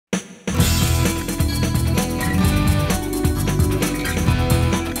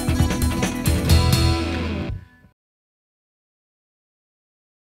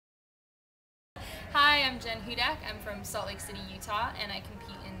Jen Hudak. I'm from Salt Lake City, Utah, and I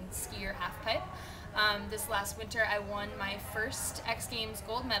compete in skier halfpipe. This last winter I won my first X Games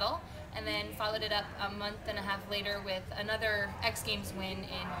gold medal, and then followed it up a month and a half later with another X Games win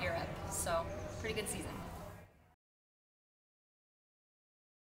in Europe. So, pretty good season.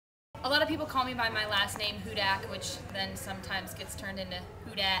 A lot of people call me by my last name, Hudak, which then sometimes gets turned into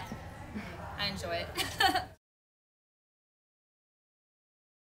Hudat. I enjoy it.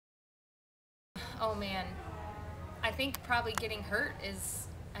 Oh man, I think probably getting hurt is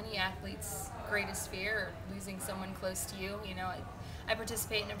any athlete's greatest fear, or losing someone close to you. You know, I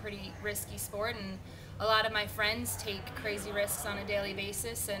participate in a pretty risky sport, and a lot of my friends take crazy risks on a daily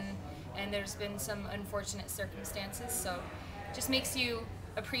basis, and there's been some unfortunate circumstances, so it just makes you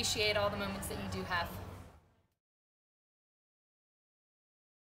appreciate all the moments that you do have.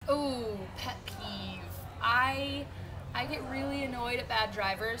 Oh, pet peeve. I get really annoyed at bad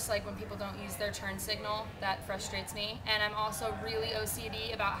drivers, like when people don't use their turn signal. That frustrates me. And I'm also really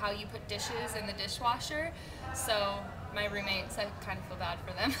OCD about how you put dishes in the dishwasher. So my roommates, I kind of feel bad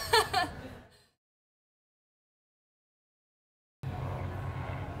for them.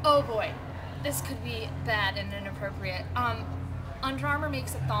 Oh boy, this could be bad and inappropriate. Under Armour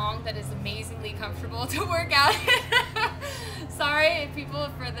makes a thong that is amazingly comfortable to work out in. Sorry, people,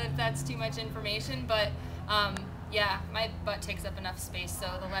 that's too much information, but yeah, my butt takes up enough space, so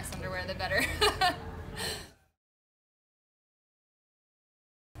the less underwear, the better.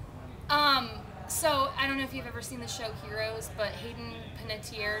 So I don't know if you've ever seen the show Heroes, but Hayden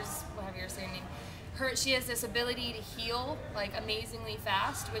Panettiere's, whatever your name, she has this ability to heal like amazingly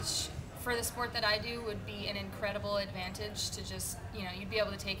fast, which for the sport that I do would be an incredible advantage to just, you know, you'd be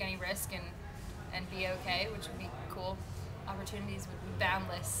able to take any risk and be okay, which would be cool. Opportunities would be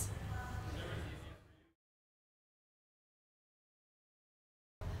boundless.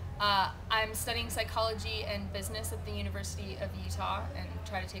 I'm studying psychology and business at the University of Utah and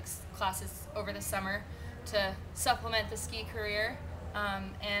try to take classes over the summer to supplement the ski career.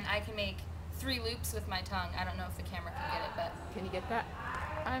 And I can make 3 loops with my tongue. I don't know if the camera can get it, but... Can you get that?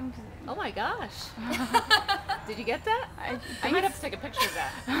 Oh my gosh. Did you get that? I might have to take a picture of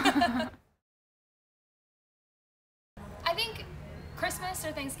that. I think Christmas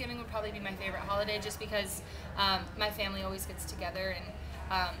or Thanksgiving would probably be my favorite holiday, just because my family always gets together, and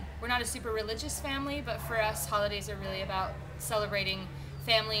we're not a super religious family, but for us holidays are really about celebrating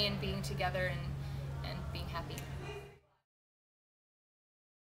family and being together and being happy.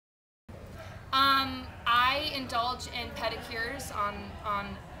 I indulge in pedicures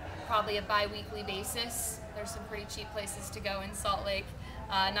on probably a bi-weekly basis. There's some pretty cheap places to go in Salt Lake,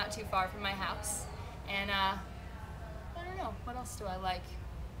 not too far from my house. And I don't know, what else do I like?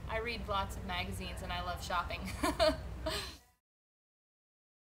 I read lots of magazines and I love shopping.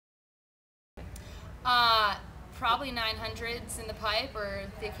 Probably 900s in the pipe, or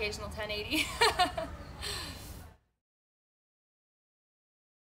the occasional 1080.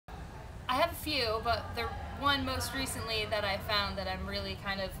 I have a few, but the one most recently that I found that I'm really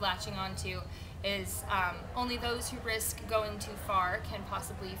kind of latching onto is only those who risk going too far can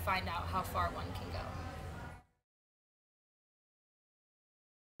possibly find out how far one can go.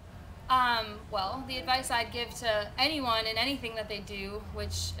 Well, the advice I'd give to anyone in anything that they do,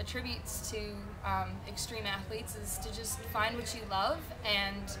 which attributes to extreme athletes, is to just find what you love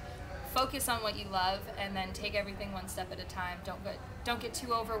and focus on what you love, and then take everything one step at a time. Don't get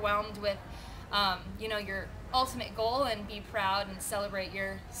too overwhelmed with you know, your ultimate goal, and be proud and celebrate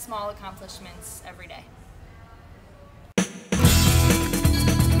your small accomplishments every day.